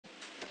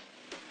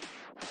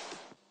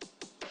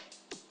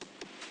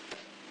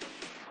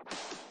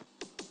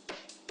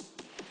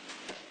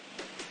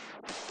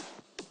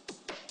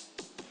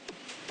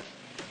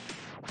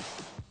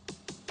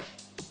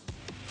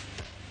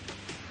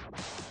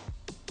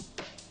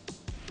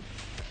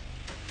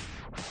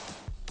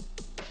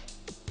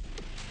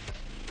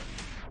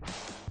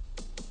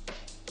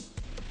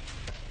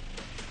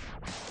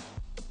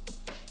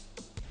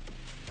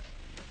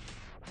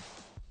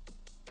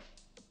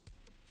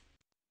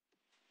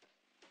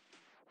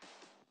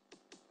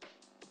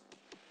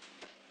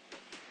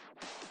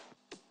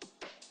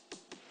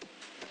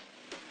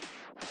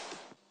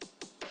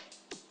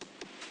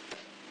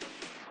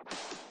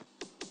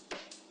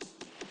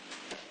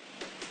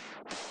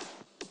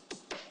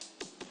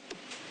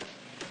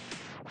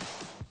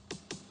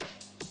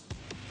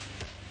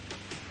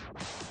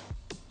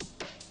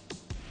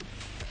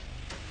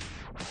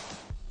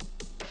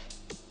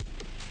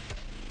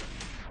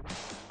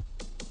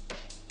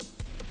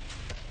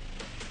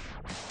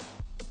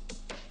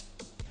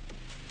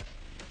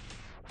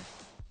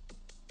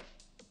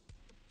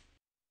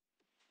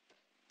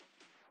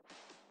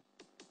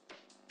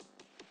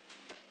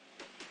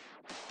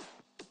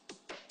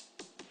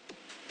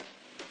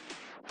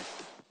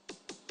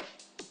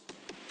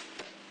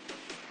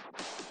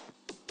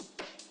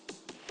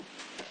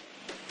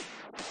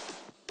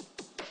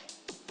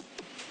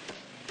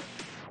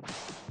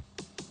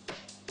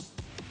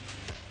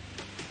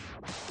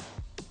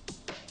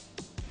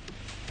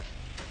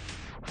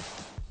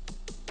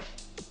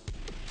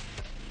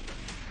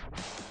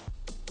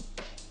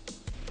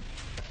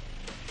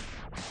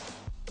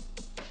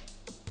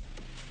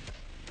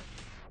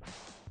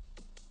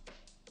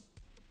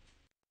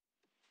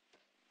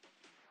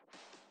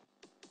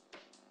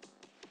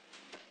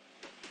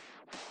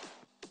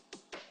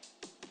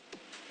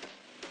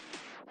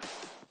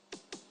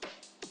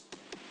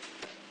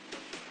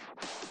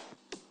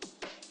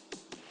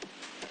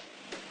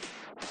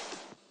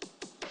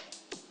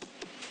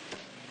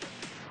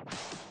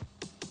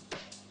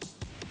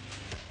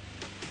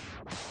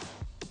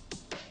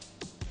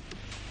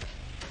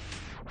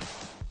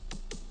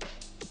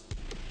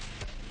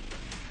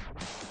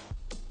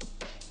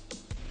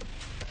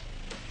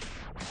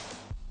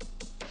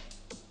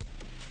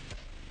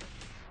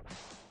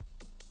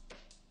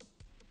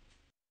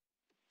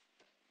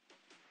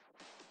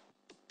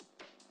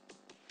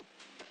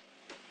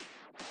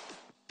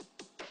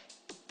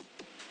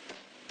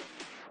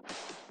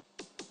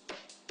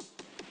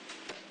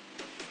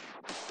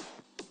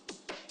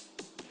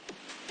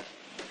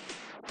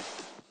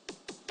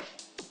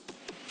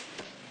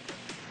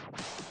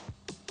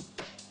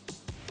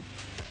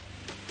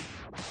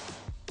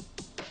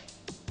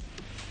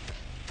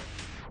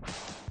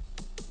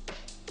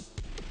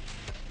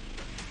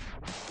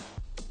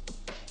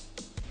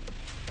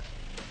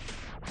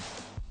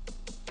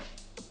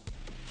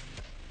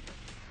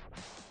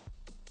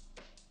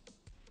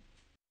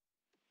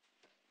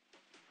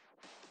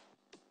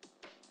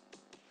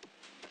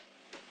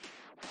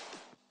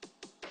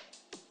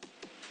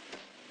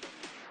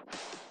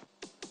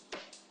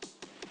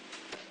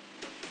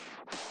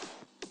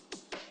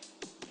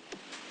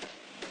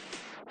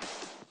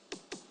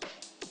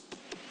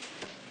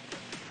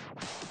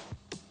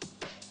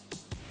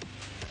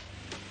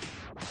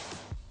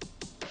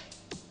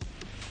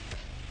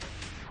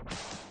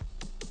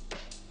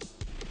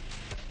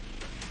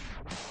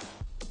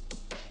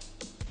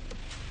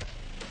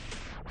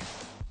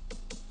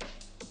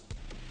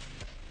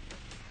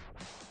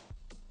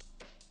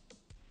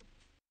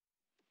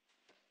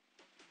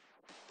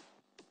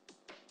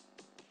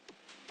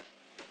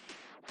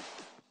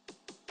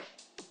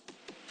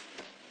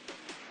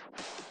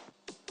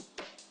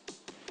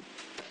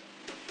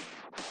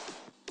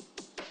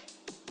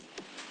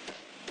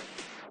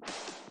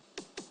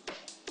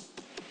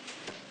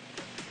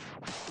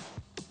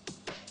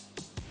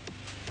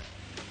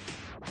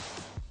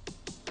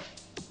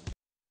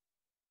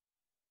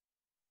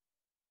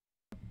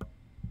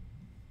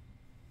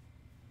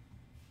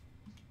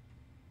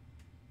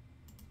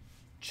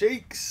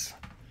Shakes.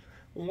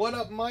 What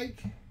up,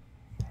 Mike?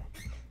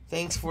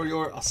 Thanks for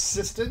your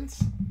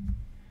assistance.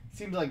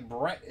 Seems like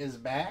Brett is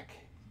back.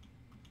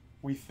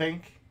 We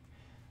think.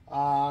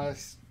 Got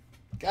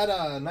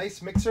a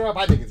nice mixer up.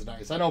 I think it's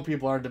nice. I know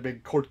people aren't a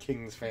big Court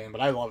Kings fan,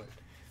 but I love it.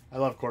 I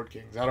love Court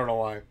Kings. I don't know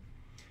why.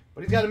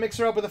 But he's got a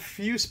mixer up with a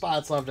few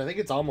spots left. I think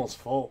it's almost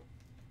full.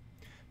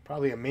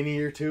 Probably a mini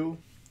or two.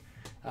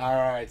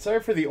 Alright,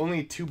 sorry for the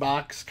only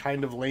 2-box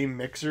kind of lame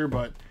mixer,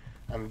 but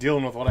I'm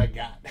dealing with what I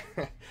got.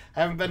 I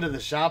haven't been to the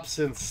shop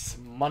since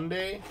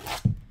Monday,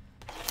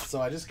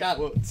 so I just got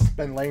what's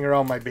been laying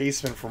around my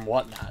basement from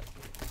Whatnot.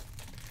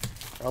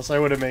 Or else I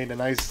would have made a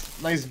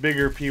nice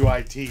bigger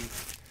PYT.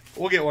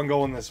 We'll get one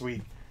going this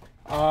week.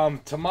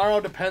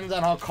 Tomorrow depends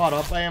on how caught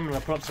up I am. I'm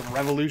going to put up some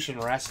Revolution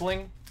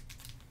Wrestling.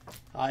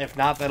 If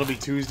not, that'll be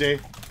Tuesday.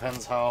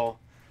 Depends what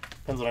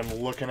I'm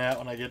looking at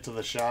when I get to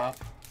the shop.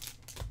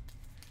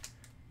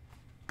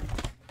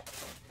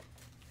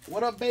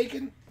 What up,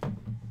 Bacon?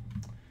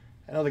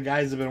 I know the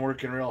guys have been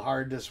working real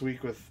hard this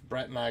week with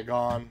Brett and I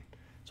gone.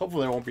 So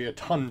hopefully there won't be a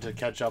ton to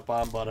catch up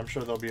on, but I'm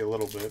sure there'll be a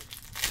little bit.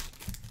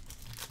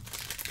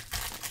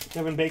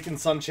 Kevin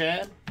Bacon's son,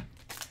 Chad.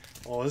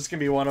 Oh, this can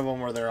be one of them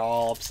where they're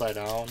all upside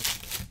down.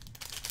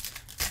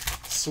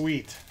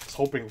 Sweet. I was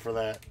hoping for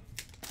that.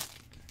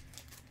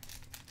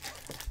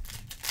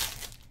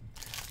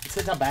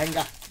 It's a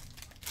banga.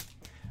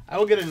 I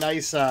will get a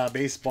nice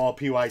baseball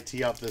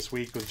PYT up this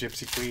week with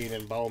Gypsy Queen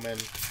and Bowman.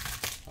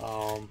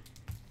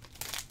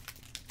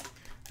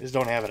 I just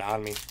don't have it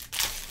on me.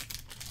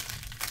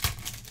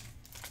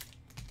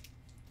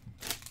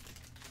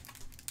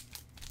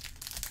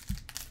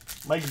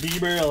 Mike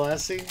Bieber,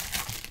 Alessi.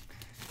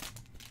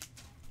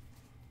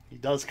 He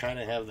does kind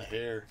of have the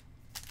hair.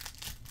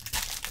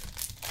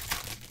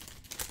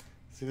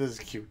 See, this is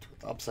cute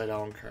with upside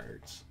down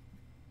cards.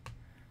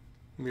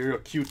 It'll be a real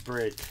cute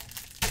break.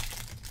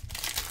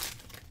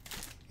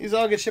 These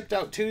all get shipped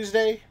out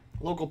Tuesday.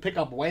 Local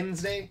pickup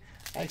Wednesday.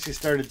 I actually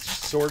started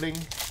sorting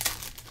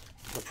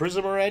the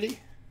Prism already.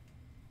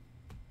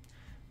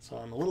 So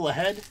I'm a little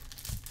ahead.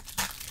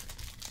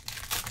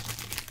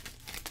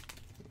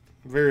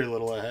 Very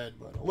little ahead,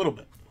 but a little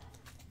bit.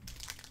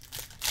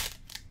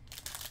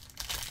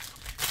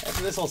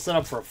 After this, I'll set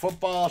up for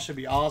football. Should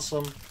be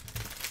awesome.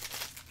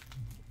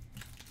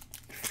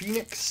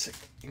 Phoenix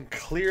and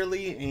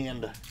Clearly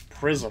and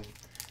Prism.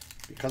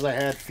 Because I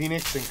had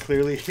Phoenix and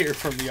Clearly here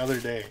from the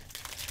other day.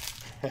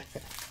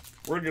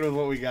 Working with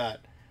what we got.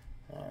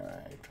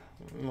 Alright.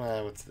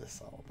 What's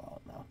this all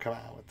about now? Come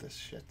on with this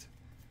shit.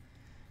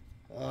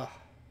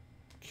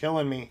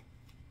 Killing me.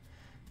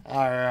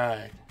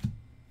 Alright.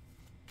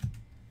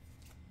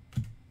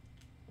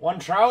 One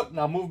Trout, and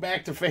I'll move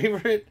back to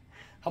favorite.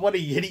 How about a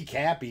Yeti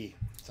Cappy?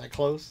 Is that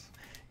close?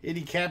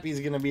 Yeti Cappy is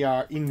going to be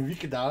our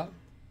Invicta.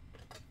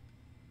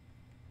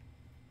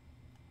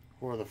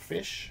 For the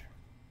fish.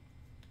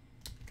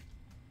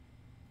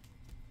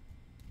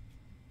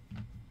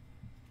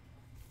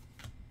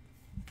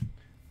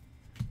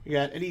 We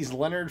got Eddie's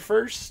Leonard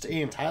first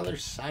and Tyler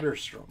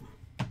Soderstrom.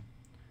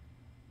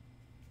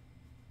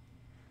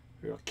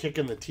 Real kick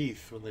in the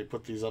teeth when they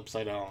put these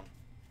upside down.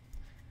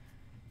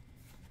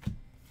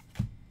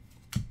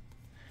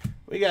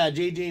 We got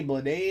J.J.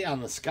 Bleday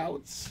on the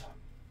Scouts.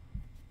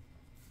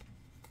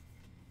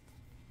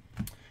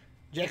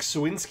 Jack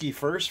Sawinski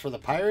first for the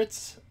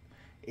Pirates.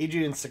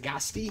 Adrian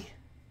Sagasti.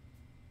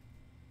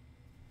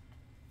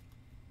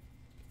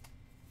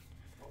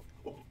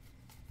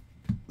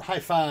 High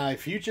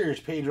Five Futures,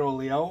 Pedro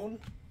Leon.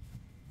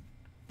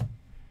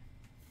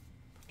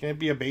 Can it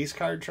be a base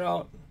card,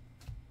 Trout?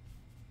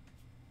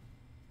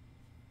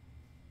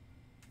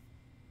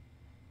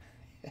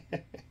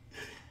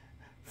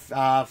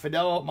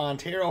 Fidel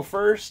Montero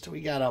first. We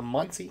got a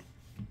Muncie.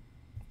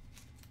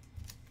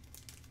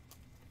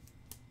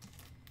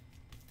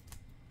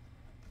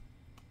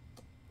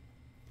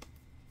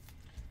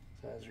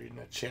 So I was reading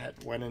a chat,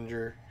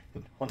 Wenninger,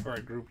 in one of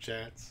our group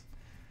chats.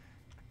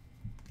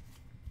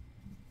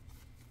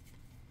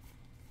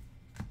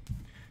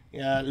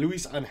 Yeah,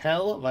 Luis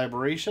Angel,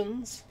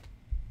 Vibrations.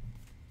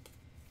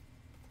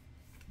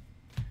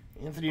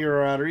 Anthony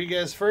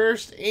Rodriguez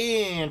first.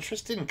 And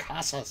Tristan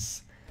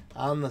Casas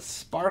on the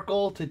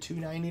Sparkle to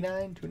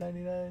 $2.99.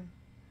 $2.99?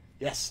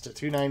 Yes, to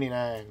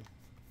 $2.99.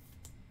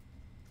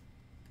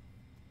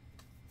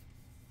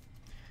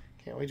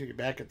 Can't wait to get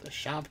back at the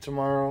shop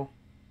tomorrow.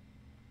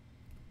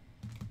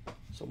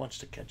 So much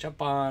to catch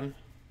up on.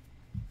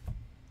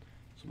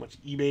 So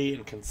much eBay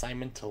and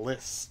consignment to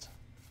list.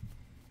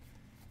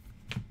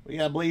 We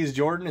got Blaze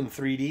Jordan in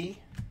 3D.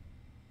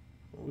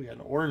 We got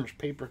an orange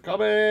paper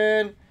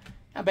coming.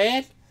 Not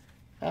bad.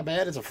 Not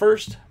bad. It's a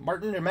first.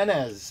 Martin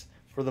Jimenez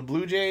for the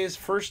Blue Jays.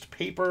 First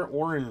paper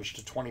orange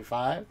to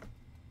 25.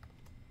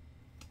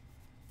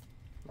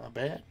 Not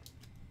bad.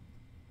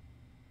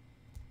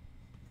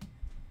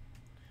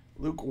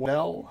 Luke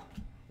Well.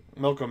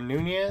 Malcolm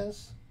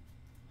Nunez.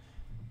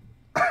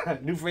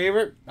 New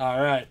favorite.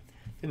 All right.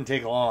 Didn't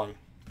take long.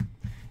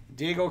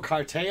 Diego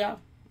Cartaya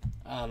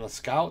on the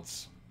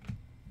Scouts.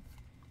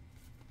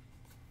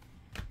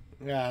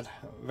 We got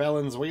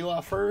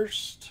Valenzuela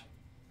first.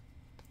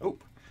 Oh,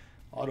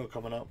 auto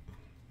coming up.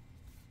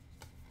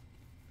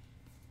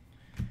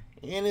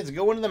 And it's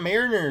going to the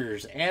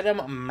Mariners.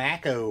 Adam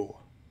Macko.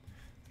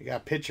 We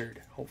got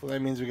pitchered. Hopefully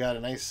that means we got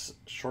a nice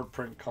short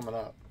print coming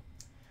up.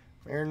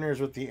 Mariners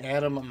with the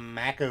Adam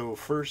Macko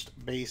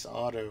first base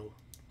auto.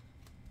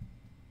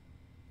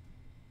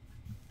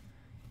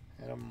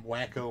 Adam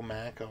Wacko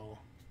Macko.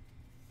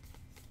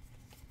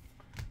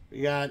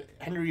 We got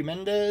Henry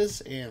Mendez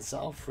and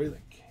Sal Frelick.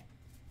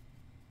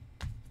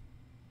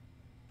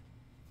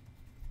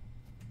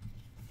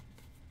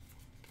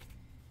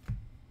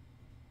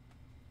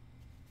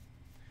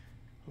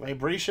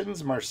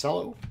 Vibrations,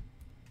 Marcelo.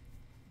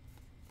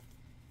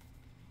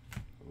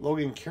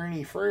 Logan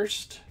Kearney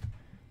first.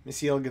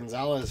 Misiel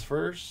Gonzalez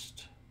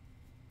first.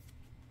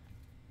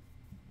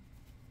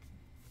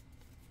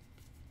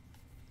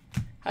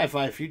 High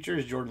Five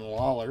Futures, Jordan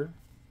Lawler.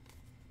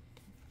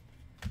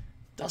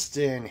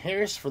 Dustin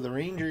Harris for the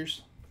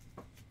Rangers.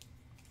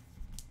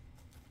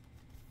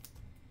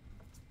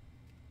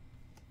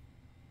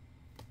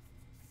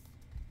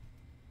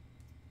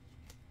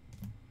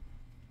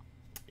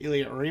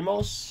 Elliot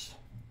Ramos.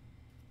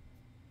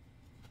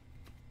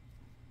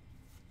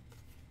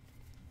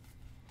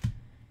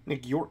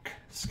 Nick York,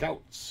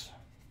 Scouts.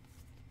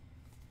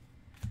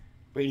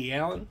 Brady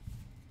Allen,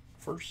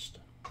 first.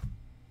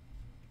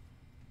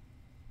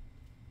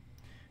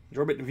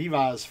 Jorbit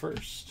Vivas,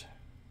 first.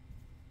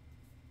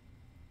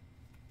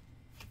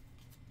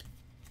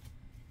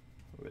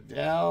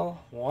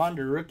 Vidal,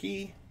 Wander,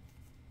 rookie.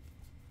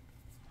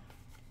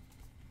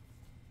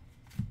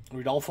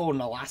 Rodolfo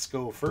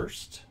Nolasco,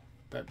 first.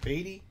 Brett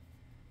Beatty.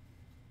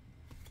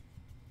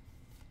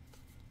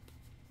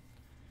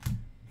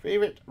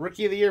 Favorite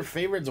Rookie of the Year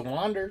favorites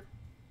Wander.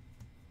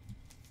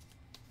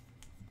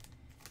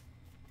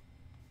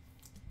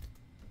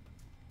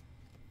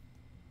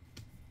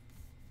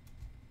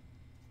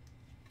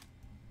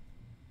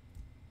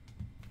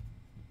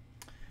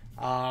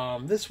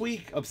 This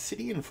week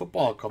Obsidian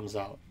Football comes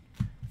out.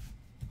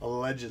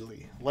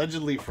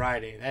 Allegedly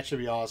Friday. That should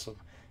be awesome.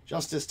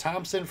 Justice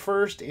Thompson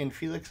first and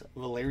Felix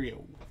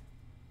Valerio.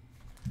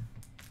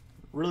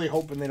 Really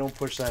hoping they don't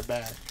push that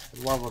back.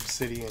 I love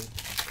Obsidian.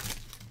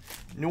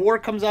 Noir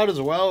comes out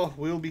as well.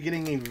 We'll be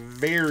getting a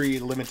very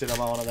limited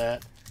amount of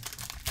that.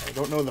 I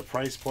don't know the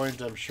price point.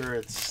 I'm sure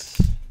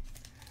it's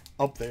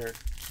up there.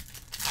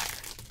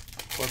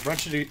 But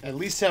Brent should at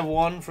least have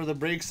one for the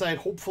break side.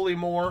 Hopefully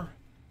more.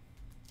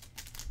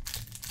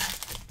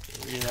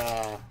 We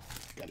got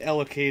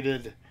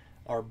allocated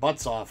our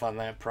butts off on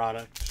that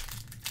product.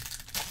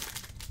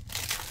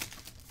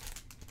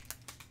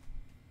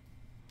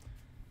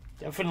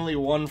 Definitely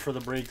one for the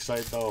break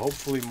site, though.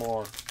 Hopefully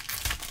more.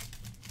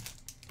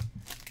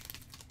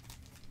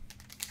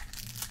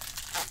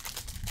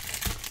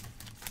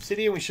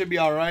 Obsidian, we should be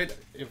all right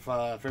if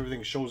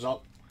everything shows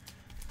up.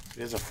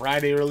 It is a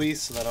Friday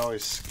release, so that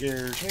always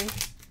scares me.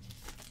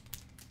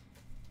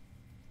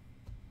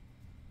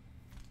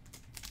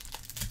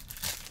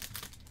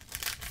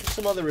 There's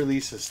some other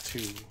releases,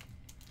 too.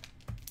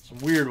 Some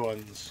weird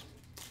ones.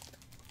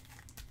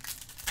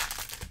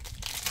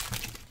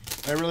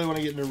 I really want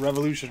to get into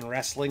Revolution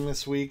Wrestling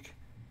this week.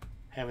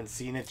 Haven't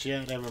seen it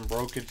yet. Haven't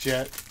broke it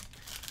yet.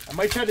 I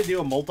might try to do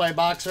a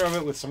multi-boxer of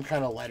it with some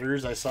kind of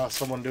letters. I saw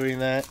someone doing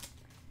that.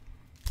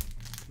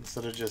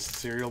 Instead of just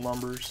serial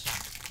numbers.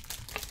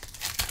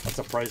 That's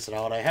to price it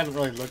out. I haven't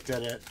really looked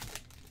at it.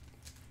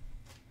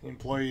 The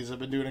employees have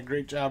been doing a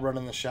great job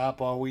running the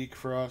shop all week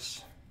for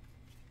us.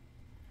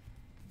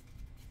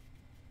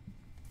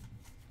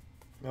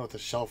 I know what the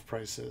shelf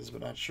price is,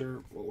 but not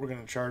sure what we're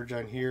going to charge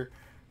on here.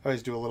 I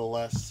always do a little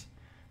less.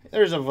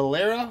 There's a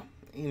Valera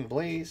in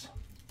Blaze.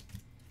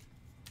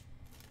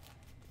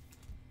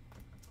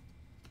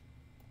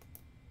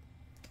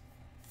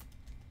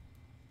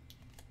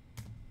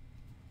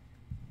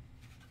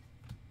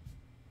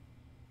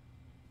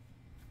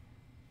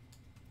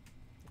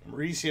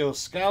 Mauricio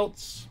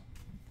Scouts.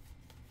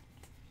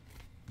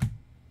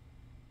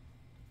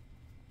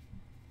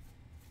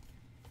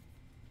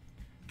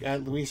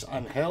 Got Luis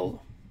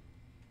Angel.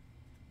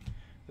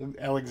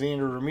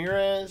 Alexander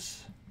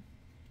Ramirez.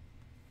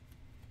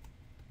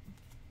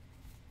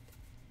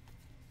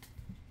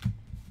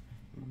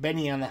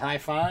 Benny on the high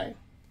five.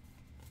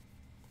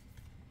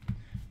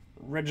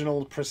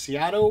 Reginald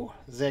Preciado.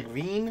 Zach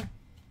Veen.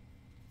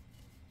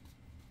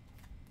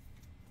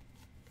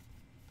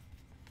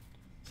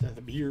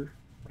 Seth Beer.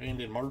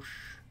 Brandon Marsh.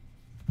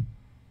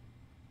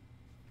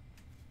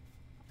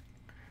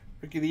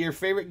 Rookie of the Year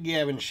favorite,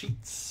 Gavin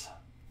Sheets.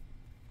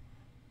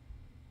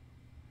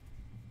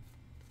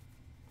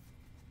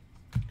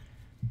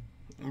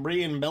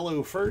 Brian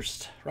Bello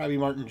first. Robbie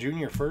Martin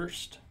Jr.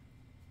 first.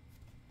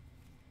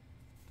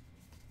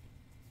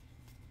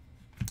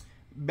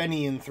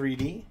 Benny in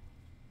 3D.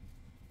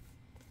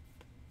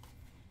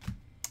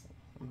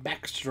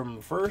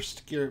 Backstrom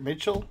first. Garrett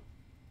Mitchell.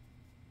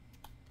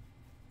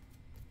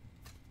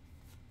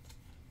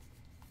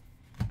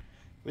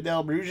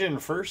 Vidal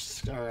Brujan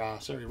first.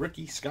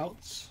 Rookie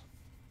Scouts.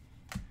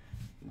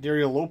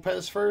 Dario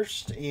Lopez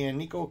first, and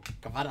Nico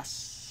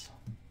Cavadas.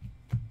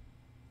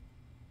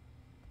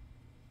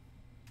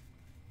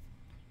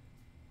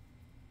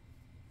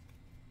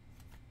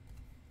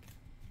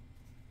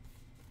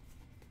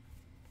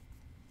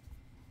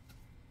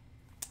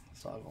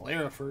 So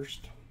Valera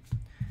first.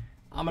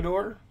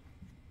 Amador.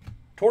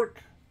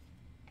 Torque.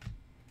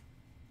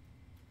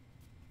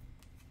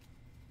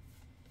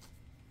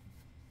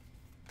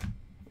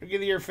 Rookie of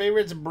the Year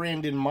favorites,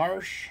 Brandon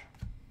Marsh.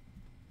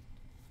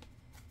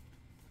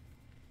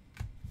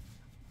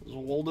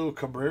 Waldo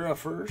Cabrera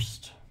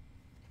first.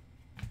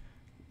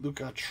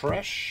 Luca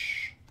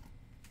Tresh.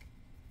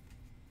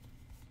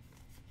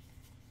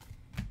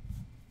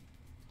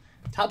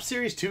 Top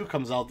Series 2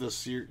 comes out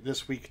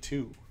this week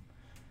too.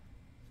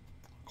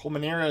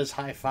 Colmenera is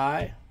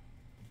Hi-Fi.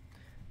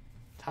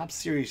 Top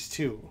Series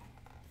 2.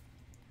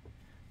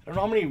 I don't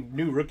know how many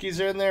new rookies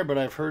are in there, but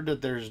I've heard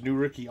that there's new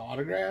rookie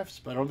autographs,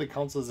 but I don't think it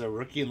counts as a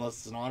rookie unless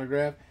it's an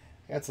autograph.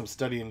 I got some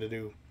studying to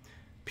do.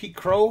 Pete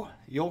Crow,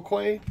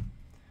 Yolquay.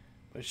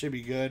 But it should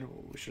be good.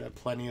 We should have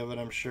plenty of it,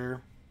 I'm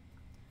sure.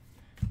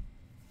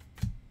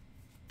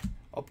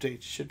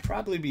 Updates should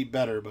probably be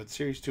better, but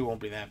Series 2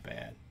 won't be that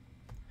bad.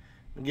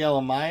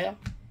 Miguel Amaya.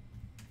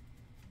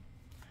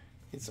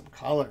 Need some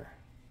color.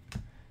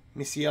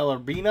 Misiel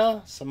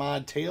Urbina,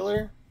 Samad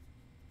Taylor.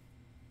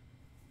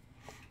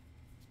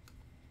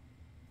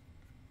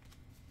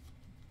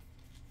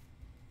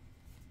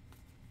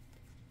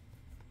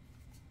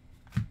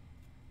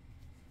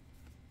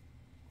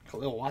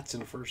 Khalil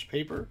Watson first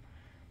paper.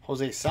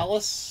 Jose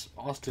Salas,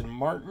 Austin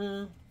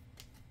Martin.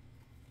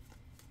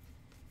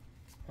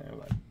 I have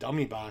a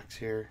dummy box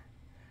here.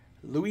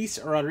 Luis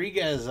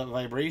Rodriguez of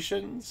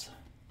Vibrations.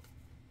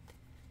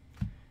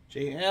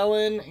 Jay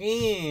Allen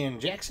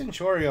and Jackson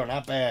Chorio,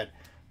 not bad.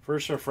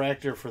 First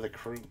refractor for the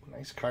Crew.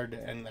 Nice card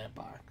to end that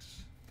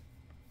box.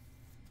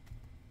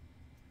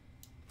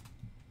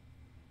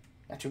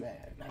 Not too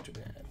bad, not too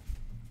bad.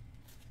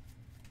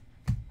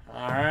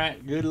 All right,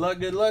 good luck,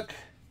 good luck.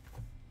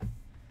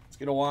 Let's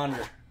get a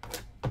wander.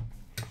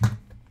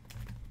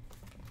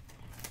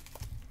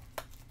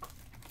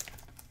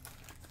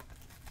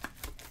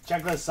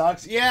 Checklist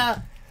sucks.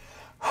 Yeah.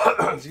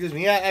 Excuse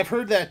me. Yeah, I've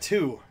heard that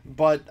too.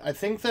 But I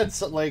think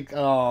that's like,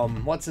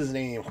 what's his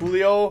name?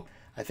 Julio.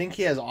 I think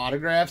he has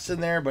autographs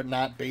in there, but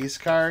not base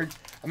cards.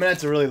 I'm going to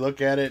have to really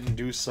look at it and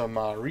do some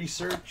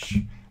research.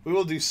 We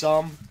will do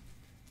some.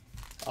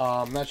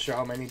 I'm not sure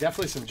how many.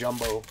 Definitely some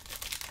jumbo.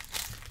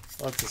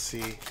 I'll have to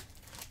see.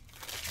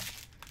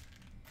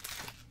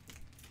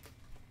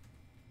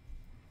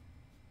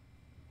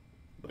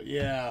 But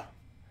yeah.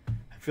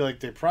 I feel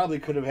like they probably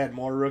could have had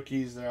more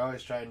rookies. They're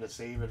always trying to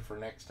save it for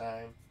next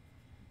time.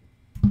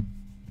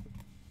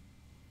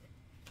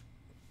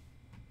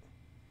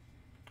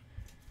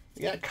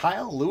 We got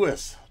Kyle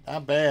Lewis.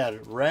 Not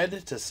bad.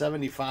 Red to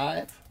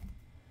 75.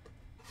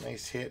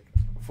 Nice hit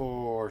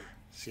for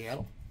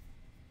Seattle.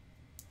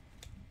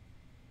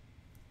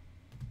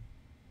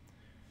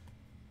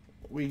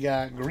 We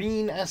got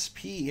Green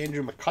SP,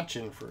 Andrew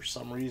McCutchen for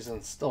some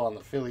reason, still on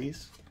the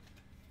Phillies.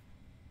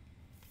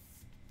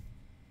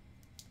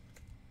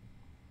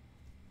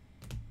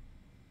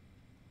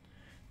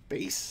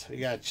 Base, we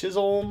got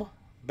Chisholm,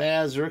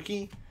 Baz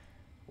rookie,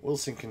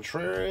 Wilson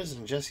Contreras,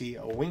 and Jesse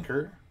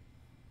Winker.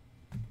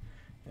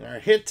 And our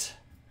hit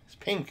is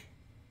pink.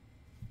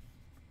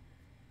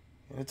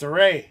 And it's a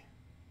Ray.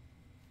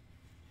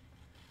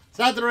 It's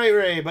not the right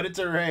Ray, but it's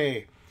a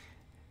Ray.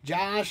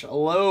 Josh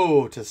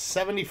Lowe to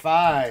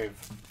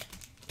 75.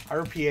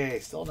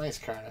 RPA, still a nice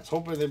card. I was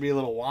hoping there'd be a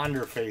little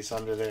wander face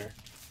under there.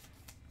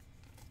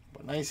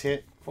 But nice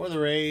hit for the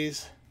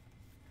Rays.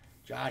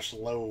 Josh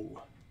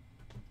Lowe.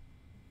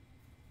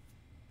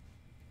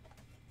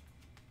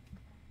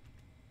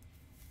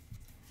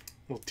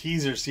 Little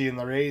teaser seeing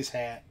the Rays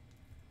hat.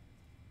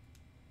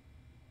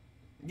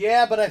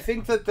 Yeah, but I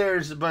think that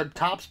but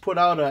Topps put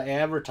out an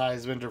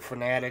advertisement, or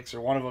Fanatics,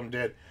 or one of them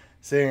did,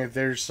 saying that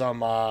there's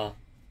some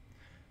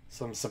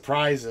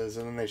surprises,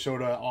 and then they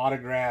showed an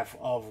autograph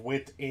of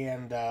Witt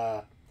and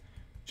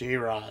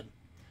J-Rod.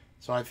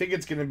 So I think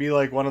it's going to be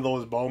like one of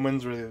those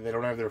Bowmans where they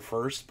don't have their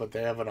first, but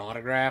they have an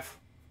autograph.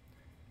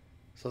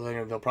 So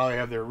they'll probably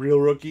have their real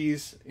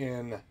rookies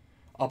in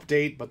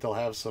update, but they'll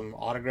have some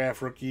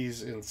autograph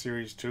rookies in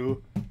Series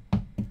 2. I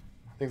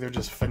think they're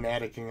just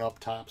fanaticking up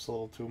Topps a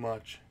little too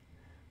much.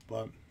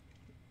 But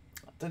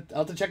I'll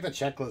have to check the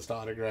checklist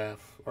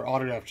autograph, or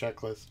autograph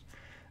checklist.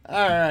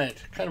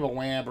 Alright, kind of a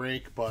wham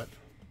break, but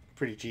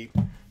pretty cheap.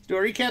 Let's do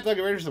a recap. I'll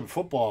get ready for some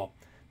football.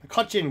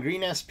 McCutchen,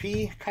 Green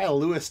SP, Kyle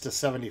Lewis to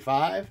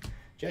 75.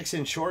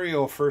 Jackson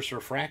Chorio, first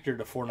refractor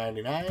to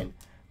 499.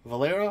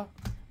 Valera,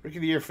 Rookie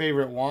of the Year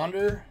favorite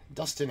Wander,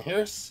 Dustin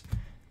Harris.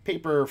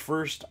 Paper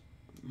first,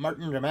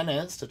 Martin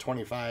Jimenez to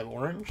 25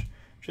 orange.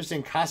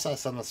 Tristan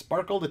Casas on the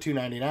Sparkle to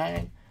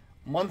 299.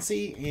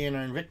 Muncie and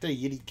Invicta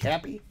Yiddy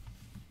Cappy.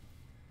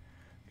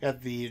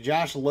 Got the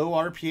Josh Lowe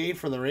RPA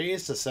for the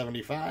Rays to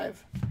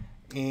 75.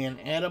 And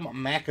Adam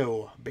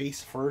Macko,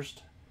 base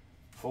first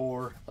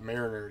for the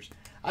Mariners.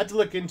 I have to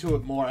look into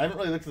it more. I haven't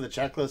really looked at the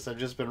checklist. I've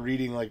just been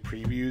reading like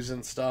previews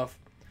and stuff.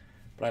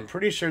 But I'm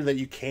pretty sure that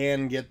you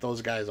can get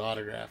those guys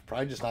autographed.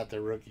 Probably just not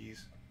their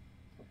rookies.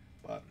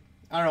 But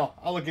I don't know.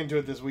 I'll look into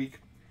it this week.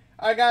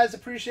 All right, guys.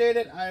 Appreciate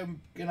it.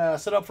 I'm going to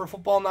set up for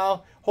football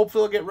now.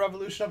 Hopefully we'll get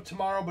Revolution up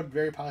tomorrow, but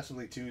very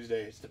possibly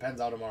Tuesday. It depends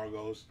how tomorrow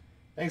goes.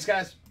 Thanks,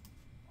 guys.